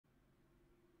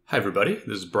Hi everybody,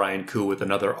 this is Brian Koo with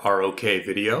another ROK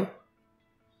video.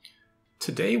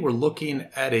 Today we're looking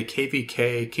at a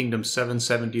KVK Kingdom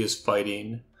 770 is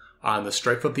fighting on the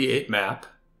Strife of the 8 map,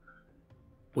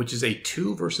 which is a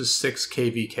 2 versus 6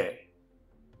 KVK.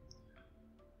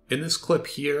 In this clip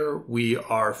here, we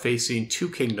are facing two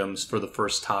kingdoms for the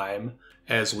first time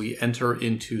as we enter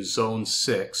into Zone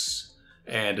 6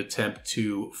 and attempt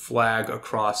to flag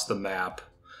across the map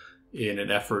in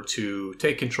an effort to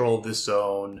take control of this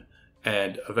zone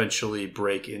and eventually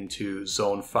break into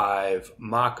Zone 5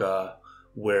 Maka,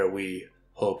 where we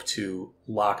hope to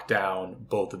lock down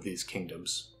both of these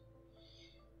kingdoms.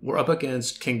 We're up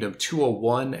against Kingdom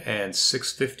 201 and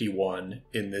 651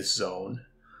 in this zone.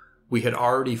 We had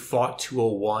already fought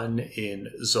 201 in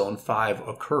Zone 5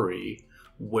 Akuri,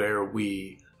 where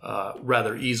we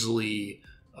rather easily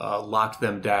locked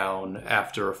them down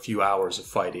after a few hours of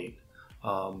fighting.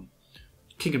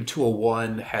 Kingdom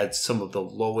 201 had some of the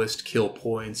lowest kill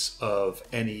points of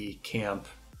any camp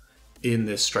in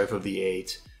this Strife of the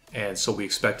 8, and so we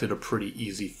expected a pretty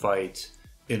easy fight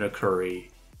in Akuri,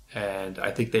 and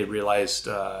I think they realized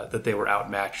that they were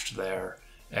outmatched there,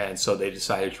 and so they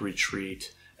decided to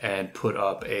retreat and put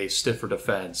up a stiffer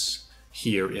defense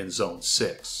here in Zone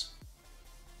 6.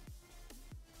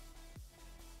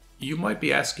 You might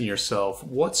be asking yourself,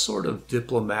 what sort of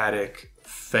diplomatic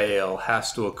fail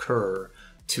has to occur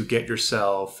to get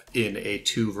yourself in a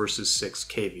 2 versus 6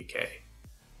 KVK?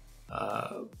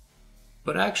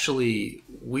 But actually,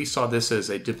 we saw this as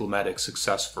a diplomatic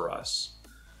success for us.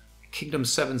 Kingdom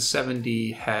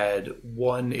 770 had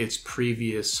won its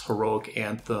previous heroic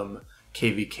Anthem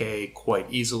KVK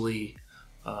quite easily.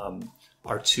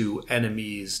 Our two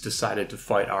enemies decided to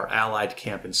fight our allied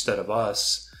camp instead of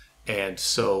us, and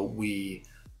so we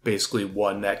basically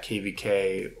won that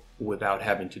KVK without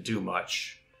having to do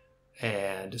much.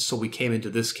 And so we came into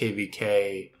this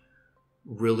KVK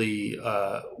really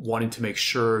wanting to make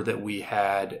sure that we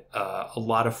had a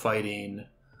lot of fighting,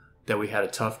 that we had a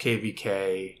tough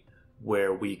KVK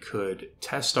where we could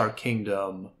test our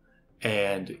kingdom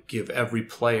and give every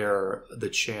player the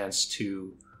chance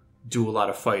to do a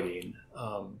lot of fighting.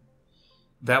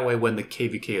 That way, when the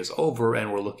KVK is over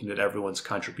and we're looking at everyone's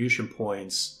contribution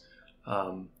points,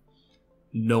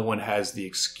 no one has the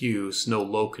excuse, no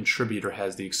low contributor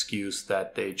has the excuse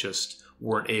that they just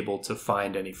weren't able to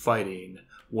find any fighting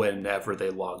whenever they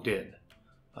logged in.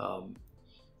 And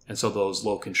so those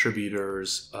low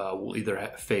contributors will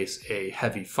either face a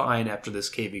heavy fine after this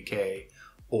KVK,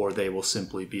 or they will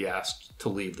simply be asked to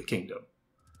leave the kingdom.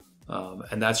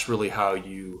 And that's really how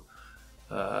you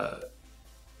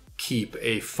keep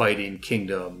a fighting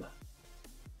kingdom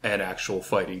an actual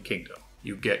fighting kingdom.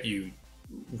 You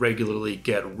regularly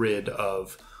get rid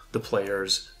of the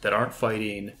players that aren't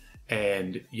fighting,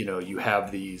 and you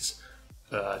have these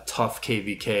tough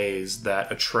KVKs that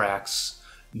attracts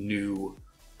new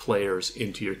players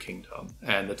into your kingdom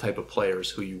and the type of players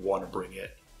who you want to bring in.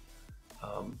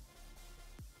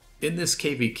 In this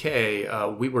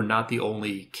KVK, we were not the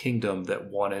only kingdom that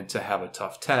wanted to have a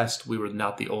tough test. We were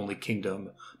not the only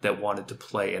kingdom that wanted to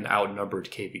play an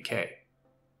outnumbered KVK.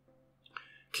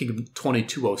 Kingdom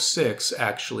 2206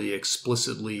 actually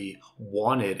explicitly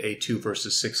wanted a 2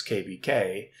 versus 6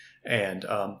 KVK, and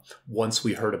once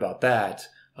we heard about that,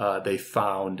 they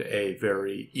found a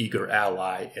very eager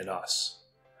ally in us.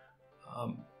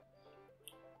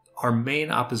 Our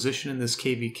main opposition in this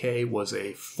KVK was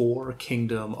a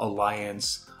 4-kingdom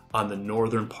alliance on the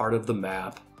northern part of the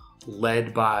map,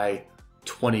 led by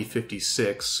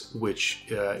 2056, which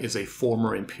is a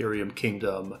former Imperium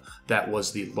kingdom that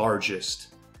was the largest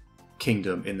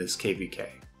kingdom in this KVK.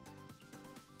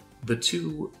 The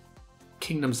two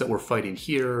kingdoms that we're fighting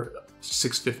here,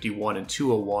 651 and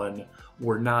 201,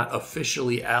 were not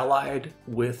officially allied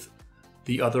with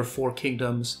the other 4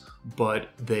 kingdoms, but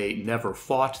they never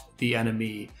fought the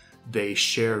enemy. They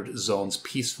shared zones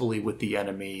peacefully with the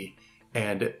enemy,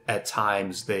 and at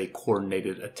times they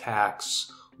coordinated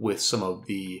attacks with some of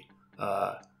the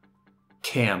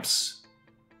camps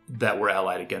that were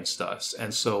allied against us.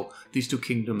 And so these two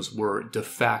kingdoms were de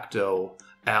facto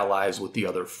allies with the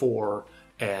other 4,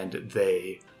 and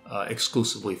they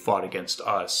exclusively fought against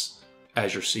us,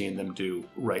 as you're seeing them do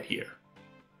right here.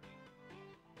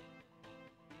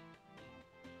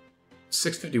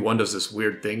 651 does this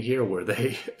weird thing here where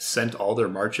they sent all their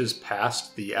marches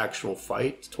past the actual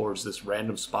fight towards this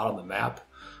random spot on the map.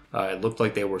 It looked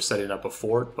like they were setting up a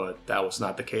fort, but that was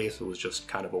not the case. It was just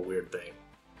kind of a weird thing.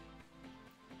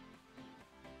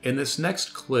 In this next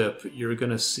clip, you're going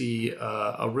to see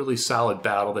a really solid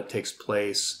battle that takes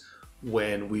place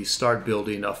when we start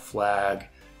building a flag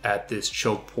at this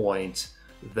choke point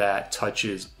that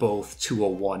touches both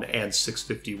 201 and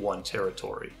 651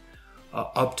 territory.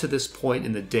 Up to this point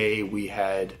in the day, we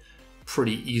had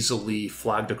pretty easily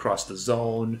flagged across the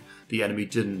zone. The enemy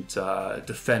didn't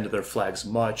defend their flags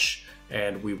much,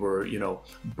 and we were,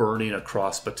 burning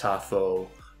across Batafo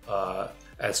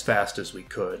as fast as we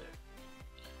could.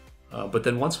 But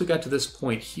then once we got to this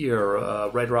point here,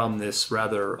 right around this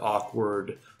rather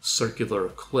awkward circular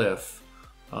cliff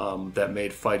that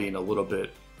made fighting a little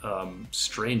bit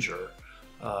stranger,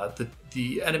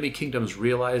 the enemy kingdoms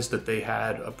realized that they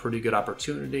had a pretty good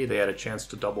opportunity. They had a chance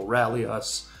to double rally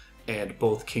us, and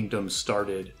both kingdoms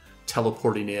started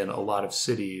teleporting in a lot of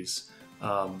cities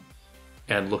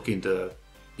and looking to,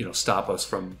 stop us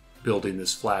from building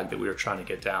this flag that we were trying to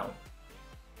get down.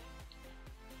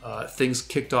 Things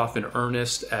kicked off in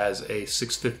earnest as a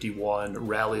 651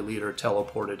 rally leader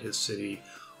teleported his city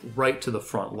right to the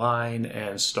front line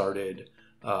and started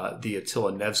the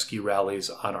Attila Nevsky rallies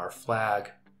on our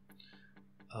flag.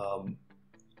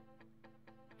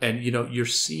 And, you're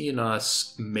seeing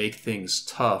us make things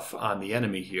tough on the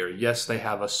enemy here. Yes, they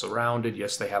have us surrounded.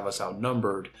 Yes, they have us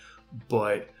outnumbered.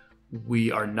 But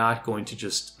we are not going to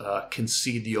just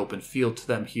concede the open field to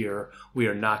them here. We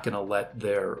are not going to let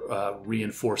their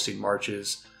reinforcing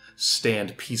marches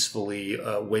stand peacefully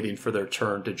waiting for their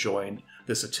turn to join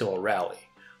this Attila rally.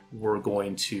 We're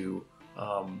going to,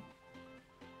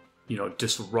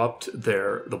 disrupt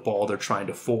the ball they're trying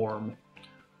to form.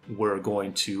 We're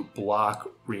going to block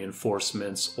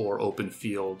reinforcements or open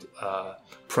field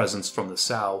presence from the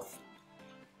south.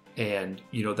 And,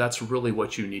 that's really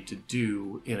what you need to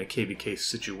do in a KVK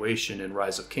situation in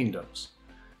Rise of Kingdoms.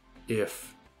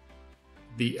 If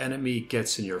the enemy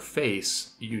gets in your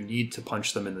face, you need to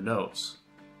punch them in the nose.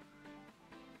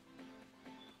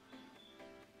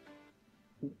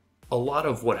 A lot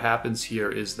of what happens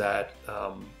here is that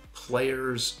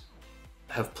players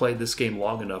have played this game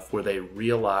long enough where they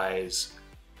realize,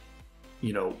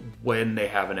 when they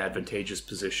have an advantageous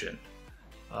position.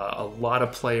 A lot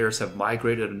of players have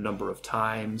migrated a number of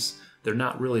times. They're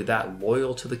not really that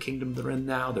loyal to the kingdom they're in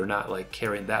now. They're not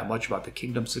caring that much about the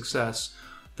kingdom's success.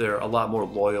 They're a lot more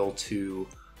loyal to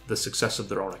the success of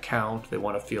their own account. They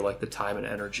want to feel like the time and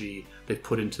energy they've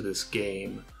put into this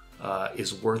game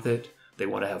is worth it. They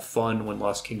want to have fun when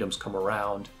Lost Kingdoms come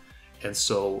around. And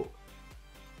so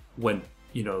when,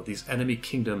 these enemy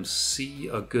kingdoms see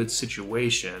a good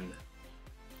situation,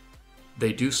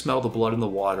 they do smell the blood in the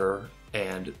water,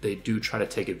 and they do try to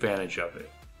take advantage of it.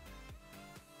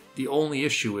 The only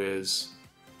issue is,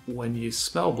 when you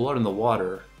smell blood in the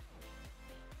water,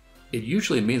 it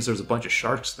usually means there's a bunch of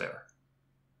sharks there.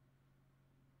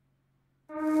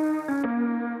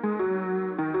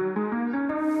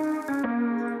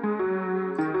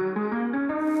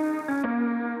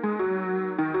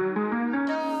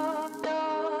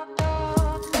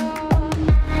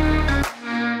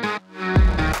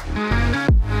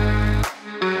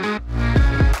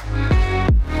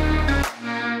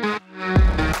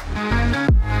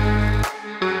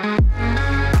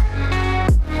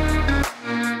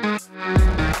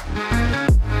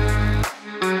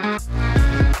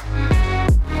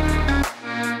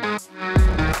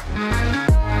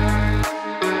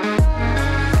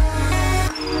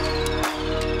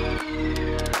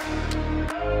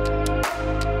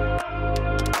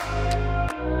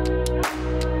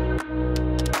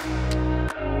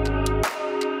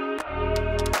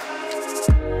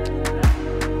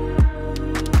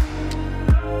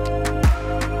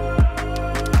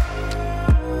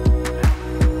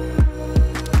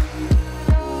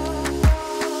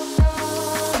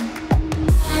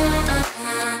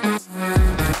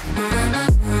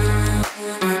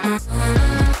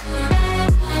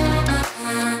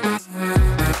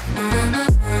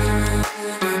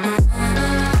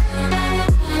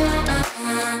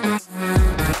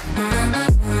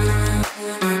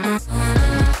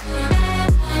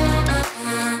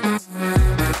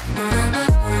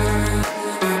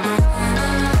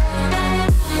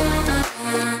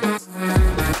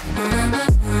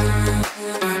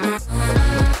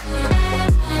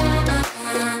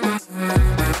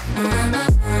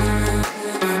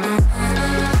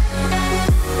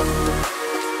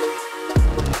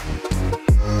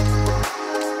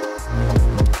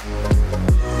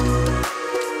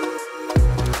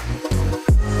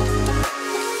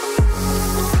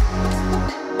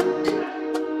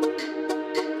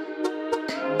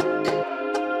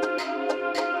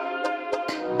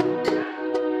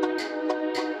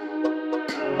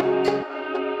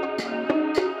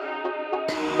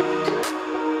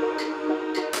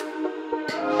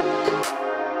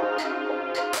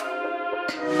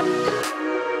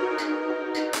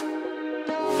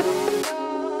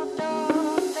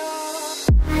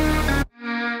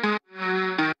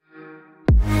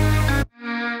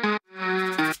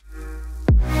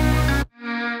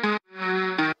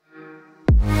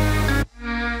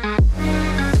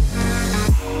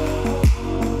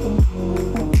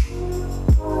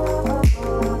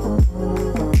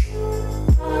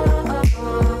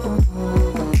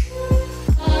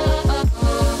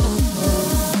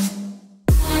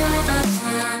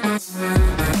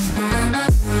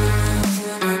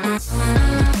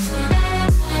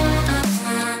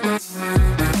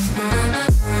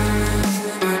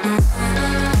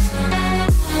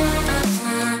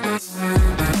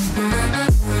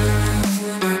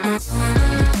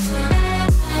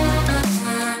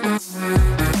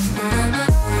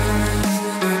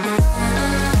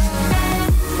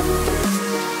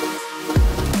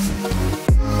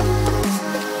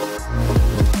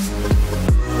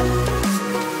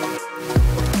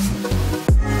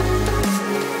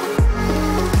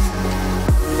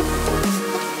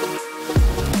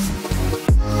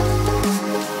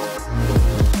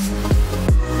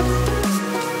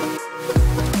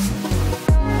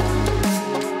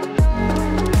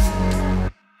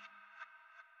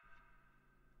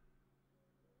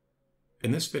 In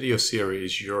this video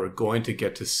series, you're going to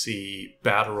get to see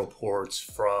battle reports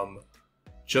from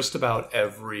just about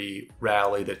every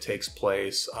rally that takes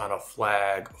place on a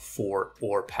flag, fort,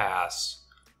 or pass.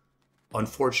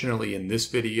 Unfortunately, in this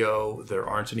video, there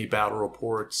aren't any battle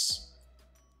reports,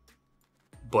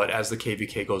 but as the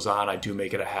KVK goes on, I do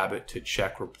make it a habit to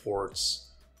check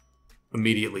reports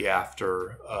immediately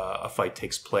after a fight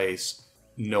takes place,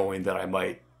 knowing that I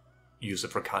might use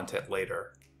it for content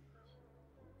later.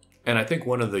 And I think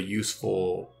one of the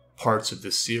useful parts of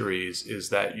this series is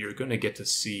that you're going to get to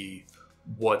see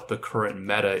what the current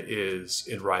meta is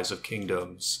in Rise of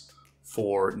Kingdoms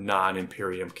for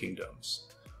non-Imperium kingdoms.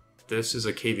 This is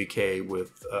a KVK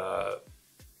with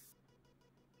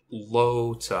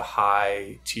low to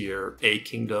high tier A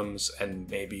kingdoms and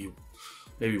maybe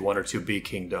one or two B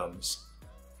kingdoms.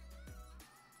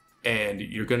 And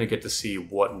you're going to get to see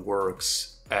what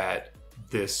works at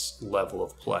this level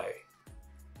of play.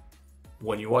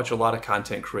 When you watch a lot of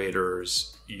content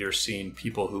creators, you're seeing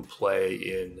people who play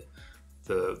in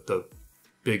the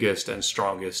biggest and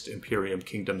strongest Imperium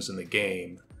kingdoms in the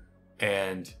game,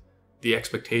 and the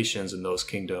expectations in those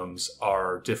kingdoms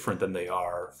are different than they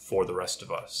are for the rest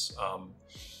of us.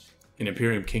 In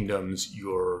Imperium kingdoms,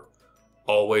 you're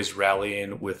always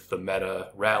rallying with the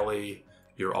meta rally,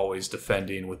 you're always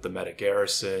defending with the meta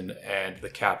garrison, and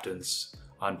the captains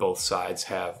on both sides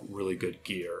have really good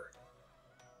gear.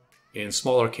 In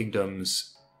smaller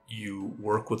kingdoms, you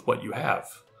work with what you have.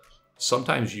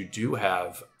 Sometimes you do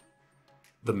have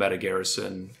the meta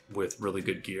garrison with really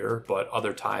good gear, but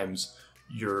other times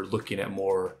you're looking at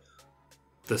more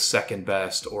the second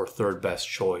best or third best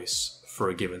choice for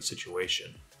a given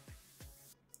situation.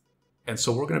 And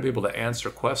so we're going to be able to answer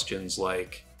questions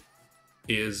like,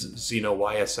 is Xeno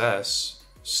YSS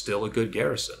still a good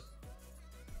garrison?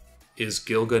 Is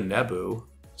Gilga Nebu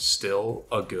still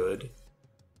a good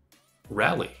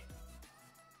rally?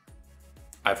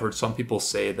 I've heard some people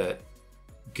say that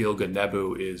Gilga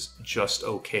Nebu is just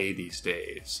okay these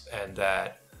days, and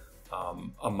that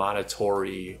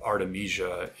Amanatori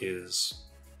Artemisia is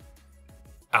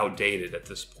outdated at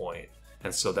this point,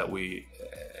 and so that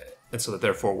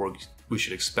therefore we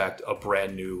should expect a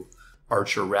brand new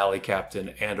Archer rally captain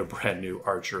and a brand new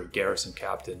Archer garrison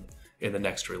captain in the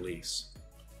next release.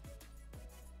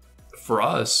 For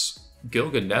us,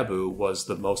 Gilga Nebu was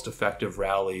the most effective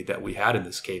rally that we had in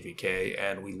this KVK,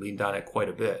 and we leaned on it quite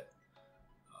a bit.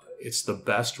 It's the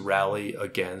best rally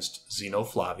against Xeno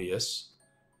Flavius,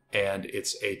 and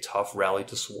it's a tough rally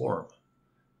to swarm.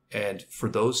 And for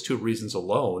those two reasons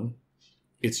alone,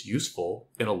 it's useful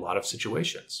in a lot of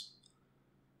situations.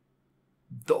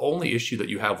 The only issue that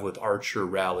you have with Archer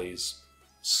rallies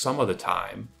some of the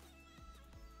time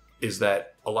is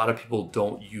that a lot of people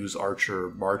don't use Archer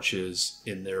marches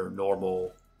in their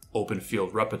normal open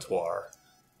field repertoire.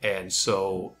 And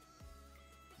so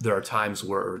there are times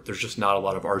where there's just not a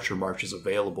lot of Archer marches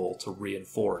available to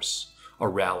reinforce a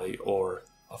rally or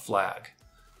a flag.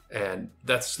 And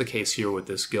that's the case here with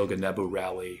this Gilga Nebu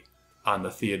rally on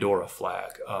the Theodora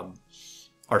flag.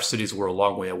 Our cities were a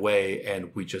long way away,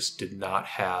 and we just did not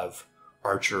have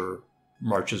Archer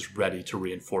marches ready to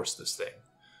reinforce this thing.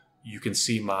 You can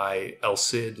see my El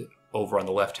Cid over on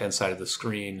the left-hand side of the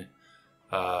screen,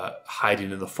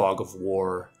 hiding in the fog of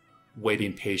war,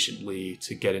 waiting patiently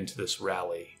to get into this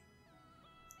rally.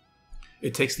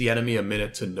 It takes the enemy a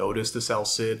minute to notice this El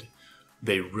Cid.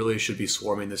 They really should be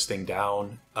swarming this thing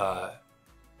down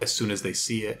as soon as they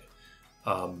see it.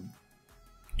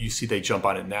 You see they jump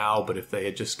on it now, but if they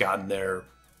had just gotten there,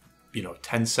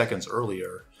 10 seconds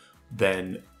earlier,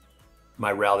 then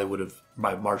my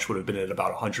march would have been at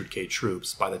about 100k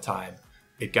troops by the time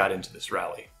it got into this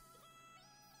rally.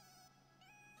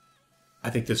 I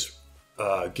think this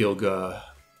Gilga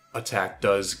attack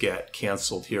does get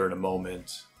canceled here in a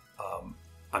moment.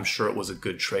 I'm sure it was a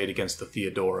good trade against the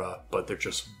Theodora, but there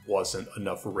just wasn't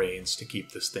enough rains to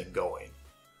keep this thing going.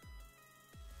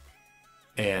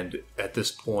 And at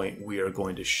this point, we are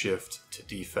going to shift to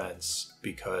defense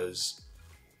because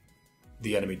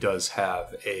the enemy does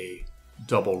have a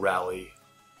double rally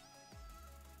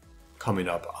coming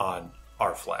up on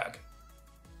our flag.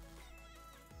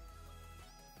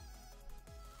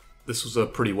 This was a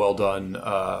pretty well done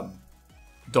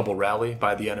double rally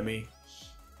by the enemy.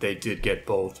 They did get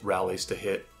both rallies to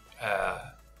hit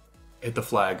the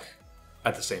flag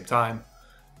at the same time.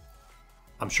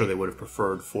 I'm sure they would have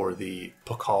preferred for the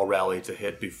Pakal rally to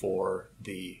hit before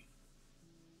the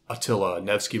Attila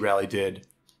Nevsky rally did,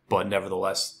 but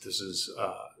nevertheless, this is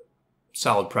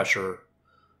solid pressure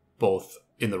both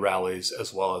in the rallies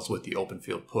as well as with the open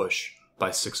field push by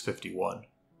 651.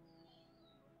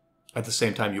 At the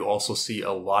same time, you also see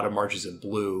a lot of marches in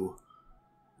blue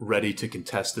ready to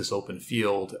contest this open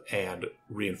field and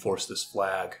reinforce this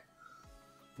flag.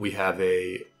 We have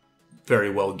a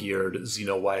very well geared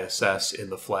Xeno YSS in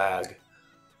the flag.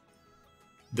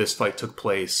 This fight took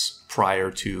place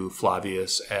prior to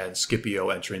Flavius and Scipio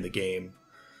entering the game.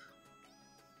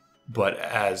 But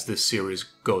as this series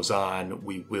goes on,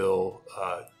 we will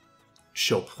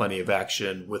show plenty of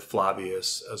action with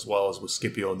Flavius as well as with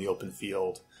Scipio in the open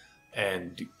field,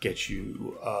 and get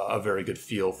you a very good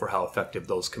feel for how effective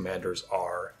those commanders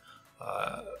are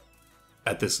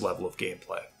at this level of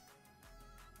gameplay.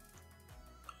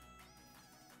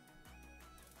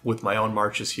 With my own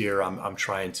marches here, I'm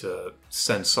trying to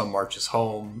send some marches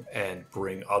home and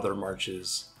bring other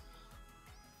marches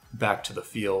back to the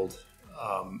field.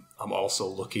 I'm also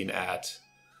looking at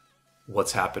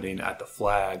what's happening at the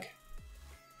flag,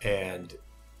 and,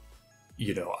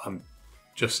 you know, I'm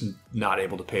just not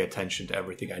able to pay attention to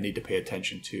everything I need to pay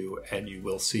attention to, and you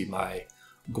will see my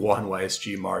Guan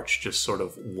YSG march just sort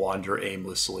of wander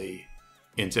aimlessly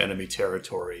into enemy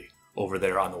territory over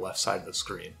there on the left side of the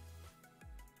screen.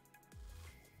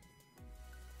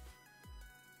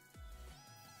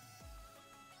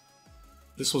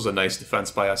 This was a nice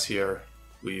defense by us here.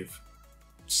 We've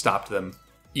stopped them,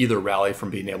 either rally from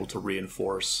being able to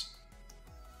reinforce,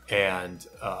 and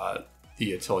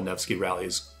the Attila Nevsky rally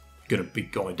is going to be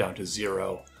going down to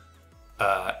 0,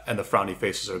 and the frowny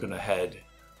faces are going to head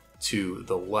to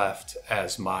the left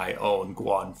as my own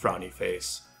Guan frowny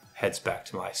face heads back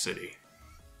to my city.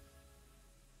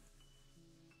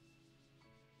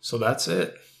 So that's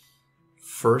it.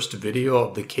 First video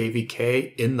of the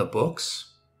KVK in the books.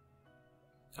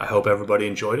 I hope everybody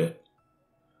enjoyed it.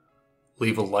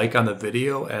 Leave a like on the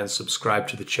video and subscribe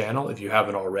to the channel if you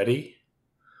haven't already.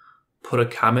 Put a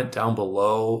comment down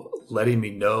below letting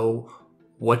me know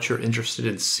what you're interested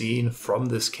in seeing from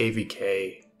this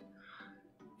KVK.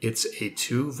 It's a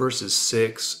 2 versus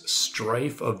 6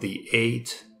 Strife of the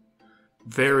 8.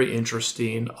 Very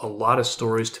interesting, a lot of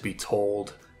stories to be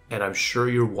told, and I'm sure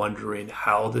you're wondering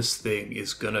how this thing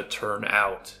is gonna turn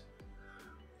out.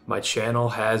 My channel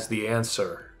has the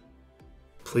answer.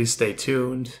 Please stay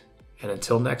tuned, and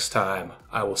until next time,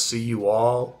 I will see you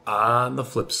all on the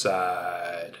flip side.